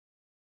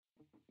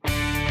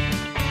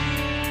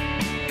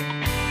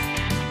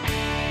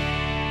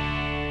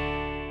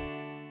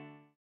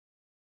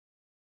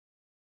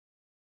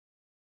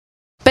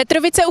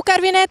Petrovice u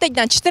Karviné teď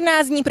na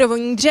 14 dní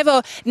provoní dřevo.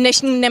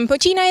 Dnešním dnem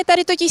počínaje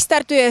tady totiž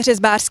startuje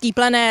řezbářský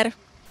plenér.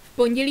 V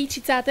pondělí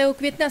 30.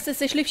 května se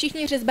sešli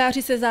všichni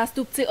řezbáři se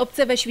zástupci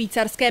obce ve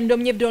Švýcarském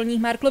domě v Dolních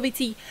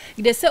Marklovicích,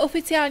 kde se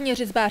oficiálně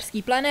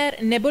řezbářský plenér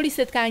neboli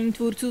setkání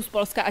tvůrců z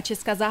Polska a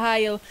Česka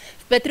zahájil.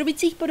 V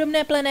Petrovicích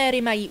podobné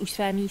plenéry mají už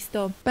své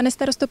místo. Pane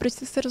starosto, proč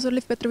jste se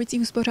rozhodli v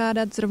Petrovicích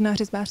uspořádat zrovna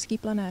řezbářský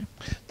plenér?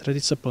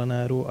 Tradice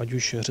plenéru, ať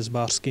už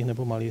řezbářských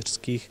nebo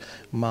malířských,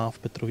 má v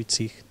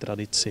Petrovicích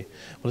tradici.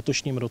 V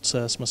letošním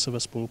roce jsme se ve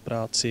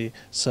spolupráci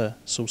se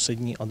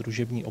sousední a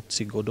družební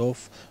obcí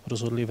Godov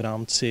rozhodli v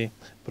rámci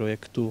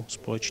projektu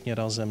Společně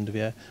razem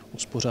 2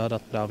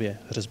 uspořádat právě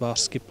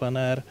řezbářský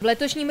plenér. V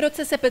letošním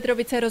roce se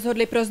Petrovice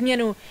rozhodly pro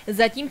změnu.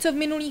 Zatímco v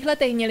minulých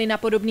letech měli na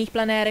podobných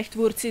plenérech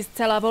tvůrci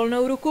zcela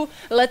volnou ruku,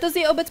 letos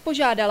je obec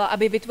požádala,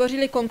 aby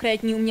vytvořili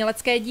konkrétní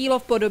umělecké dílo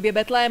v podobě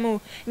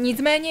betlému.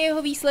 Nicméně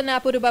jeho výsledná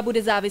podoba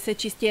bude záviset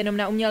čistě jenom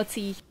na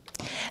umělcích.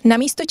 Na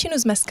místo činu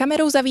jsme s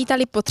kamerou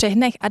zavítali po 3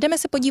 dnech a jdeme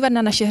se podívat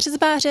na naše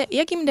řezbáře,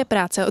 jak jim jde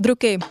práce od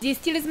ruky.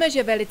 Zjistili jsme,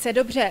 že velice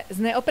dobře. Z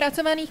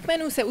neopracovaných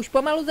kmenů se už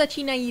pomalu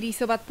začínají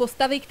rýsovat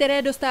postavy,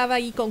 které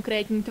dostávají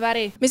konkrétní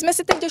tvary. My jsme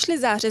si teď došli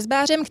za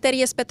řezbářem, který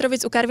je z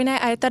Petrovic u Karviné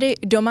a je tady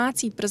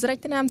domácí.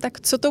 Prozraďte nám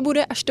tak, co to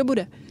bude, až to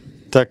bude.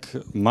 Tak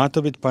má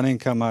to být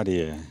panenka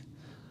Marie.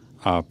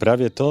 A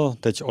právě to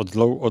teď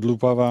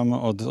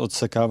odlupávám,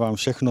 odsekávám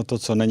všechno to,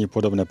 co není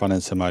podobné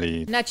panence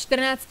Marii. Na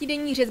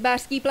 14denní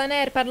řezbářský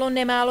plenér padlo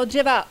nemálo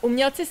dřeva.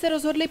 Umělci se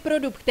rozhodli pro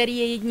dub, který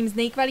je jedním z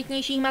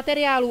nejkvalitnějších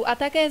materiálů a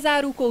také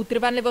zárukou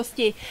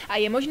trvanlivosti. A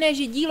je možné,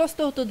 že dílo z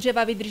tohoto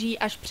dřeva vydrží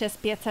až přes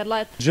 500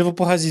 let. Dřevo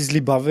pochází z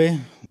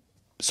Libavy,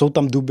 jsou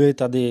tam duby,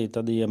 tady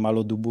je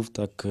málo dubů,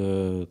 tak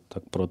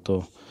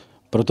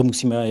proto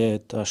musíme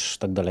jet až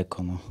tak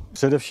daleko. No.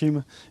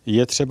 Především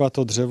je třeba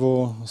to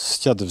dřevo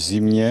sťat v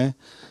zimě,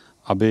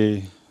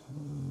 aby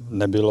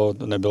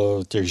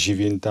nebylo těch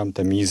živin tam,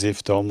 té mízy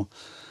v tom,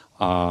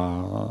 a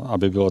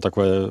aby bylo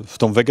takové v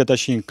tom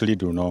vegetačním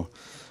klidu, no,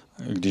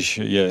 když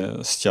je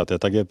sťaté,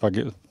 tak je pak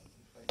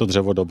to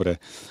dřevo dobré.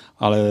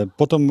 Ale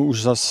potom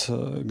už zas,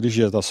 když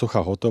je ta socha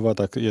hotová,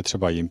 tak je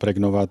třeba ji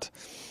impregnovat.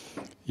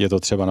 Je to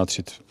třeba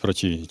natřít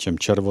proti těm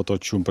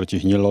červotočům, proti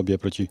hnilobě,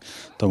 proti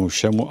tomu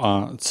všemu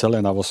a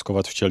celé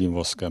navoskovat včelím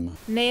voskem.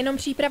 Nejenom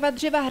příprava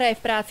dřeva hraje v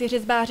práci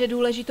řezbáře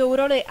důležitou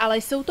roli, ale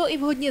jsou to i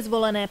vhodně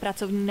zvolené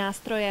pracovní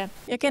nástroje.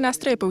 Jaké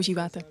nástroje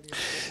používáte?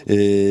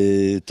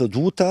 To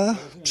dłuta,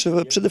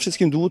 przede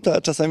wszystkim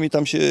dłuta, czasami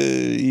tam się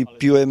i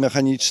piły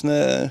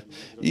mechaniczne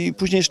i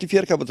później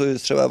szlifierka, bo to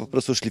jest trzeba po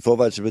prostu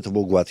szlifować, żeby to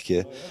było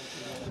gładkie.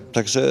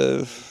 Także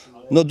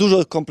no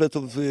dużo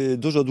kompletów,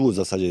 dużo dłut w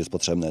zasadzie jest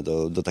potrzebne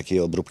do takiej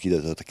obróbki,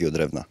 do takiego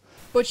drewna.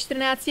 Po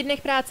 14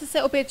 dnech práce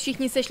se opět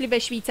všichni sešli ve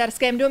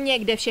Švýcarském domě,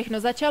 kde všechno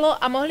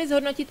začalo a mohli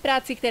zhodnotit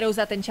práci, kterou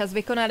za ten čas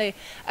vykonali.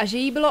 A že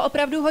jí bylo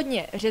opravdu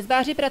hodně.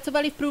 Řezbáři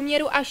pracovali v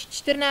průměru až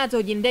 14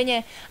 hodin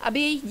denně, aby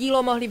jejich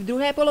dílo mohli v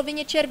druhé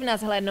polovině června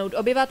zhlédnout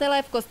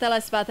obyvatelé v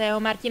kostele svatého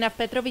Martina v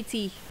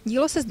Petrovicích.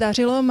 Dílo se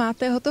zdařilo,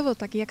 máte hotovo,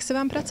 tak jak se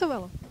vám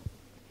pracovalo?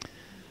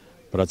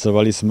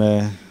 Pracovali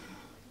jsme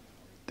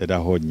teda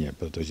hodně,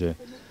 protože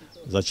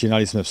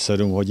začínali jsme v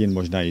 7 hodin,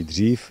 možná i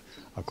dřív,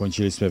 a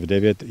končili jsme v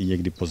 9 i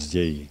někdy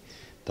později.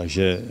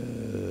 Takže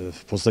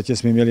v podstatě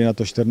jsme měli na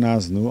to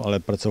 14 dnů, ale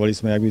pracovali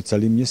jsme jakby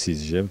celý měsíc,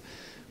 že?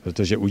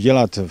 Protože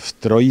udělat v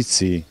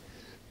trojici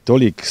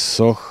tolik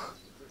soch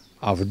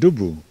a v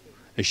dubu,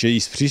 ještě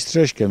i s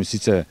přístřežkem,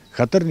 sice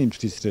chatrným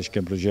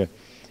přístřežkem, protože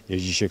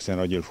Ježíšek se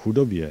narodil v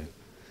chudobě,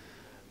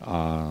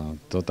 a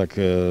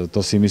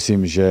to si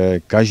myslím, že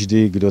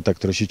každý, kdo tak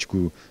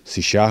trošičku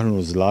si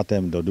šáhnul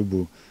zlatem do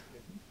dubu,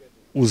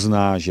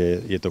 uzná,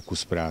 že je to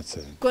kus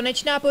práce.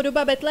 Konečná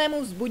podoba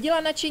betlému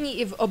vzbudila nadšení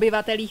i v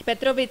obyvatelích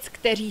Petrovic,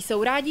 kteří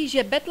jsou rádi,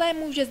 že betlém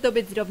může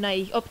zdobit zrovna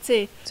jejich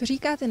obci. Co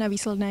říkáte na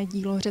výsledné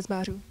dílo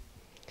řezbářů?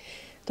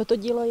 Toto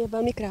dílo je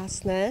velmi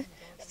krásné.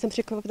 Jsem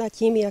překvapená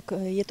tím, jak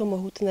je to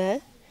mohutné,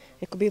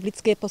 jakoby v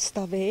lidské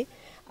postavy,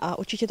 a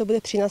určitě to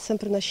bude přínosem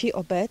pro naši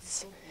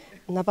obec.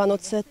 Na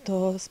Vánoce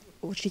to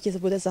určitě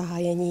bude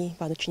zahájení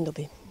vánoční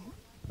doby.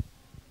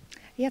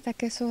 Já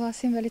také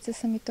souhlasím, velice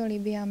se mi to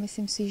líbí a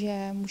myslím si,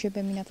 že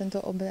můžeme mít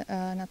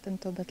na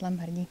tento betlém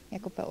hrdí,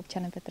 jako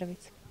občané Petrovic.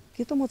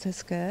 Je to moc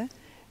hezké,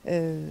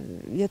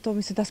 je to,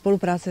 myslím, ta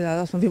spolupráce,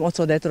 já vím, o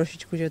co jde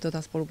trošičku, že je to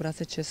ta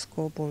spolupráce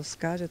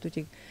Česko-Polska, že tu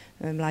ti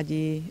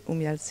mladí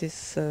umělci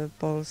z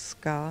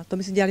Polska, to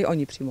myslím dělali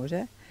oni přímo,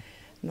 že?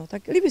 No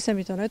tak líbí se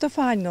mi to, no je to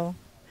fajn, no.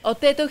 Od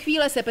této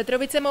chvíle se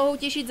Petrovice mohou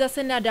těšit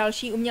zase na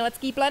další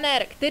umělecký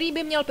plenér, který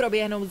by měl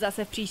proběhnout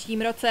zase v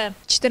příštím roce.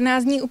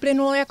 14 dní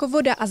uplynulo jako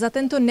voda a za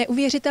tento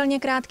neuvěřitelně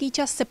krátký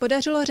čas se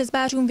podařilo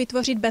řezbářům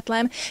vytvořit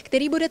betlém,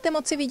 který budete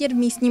moci vidět v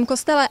místním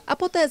kostele a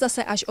poté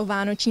zase až o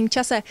vánočním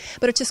čase.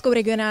 Pro Českou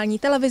regionální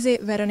televizi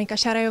Veronika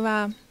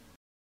Šarajová.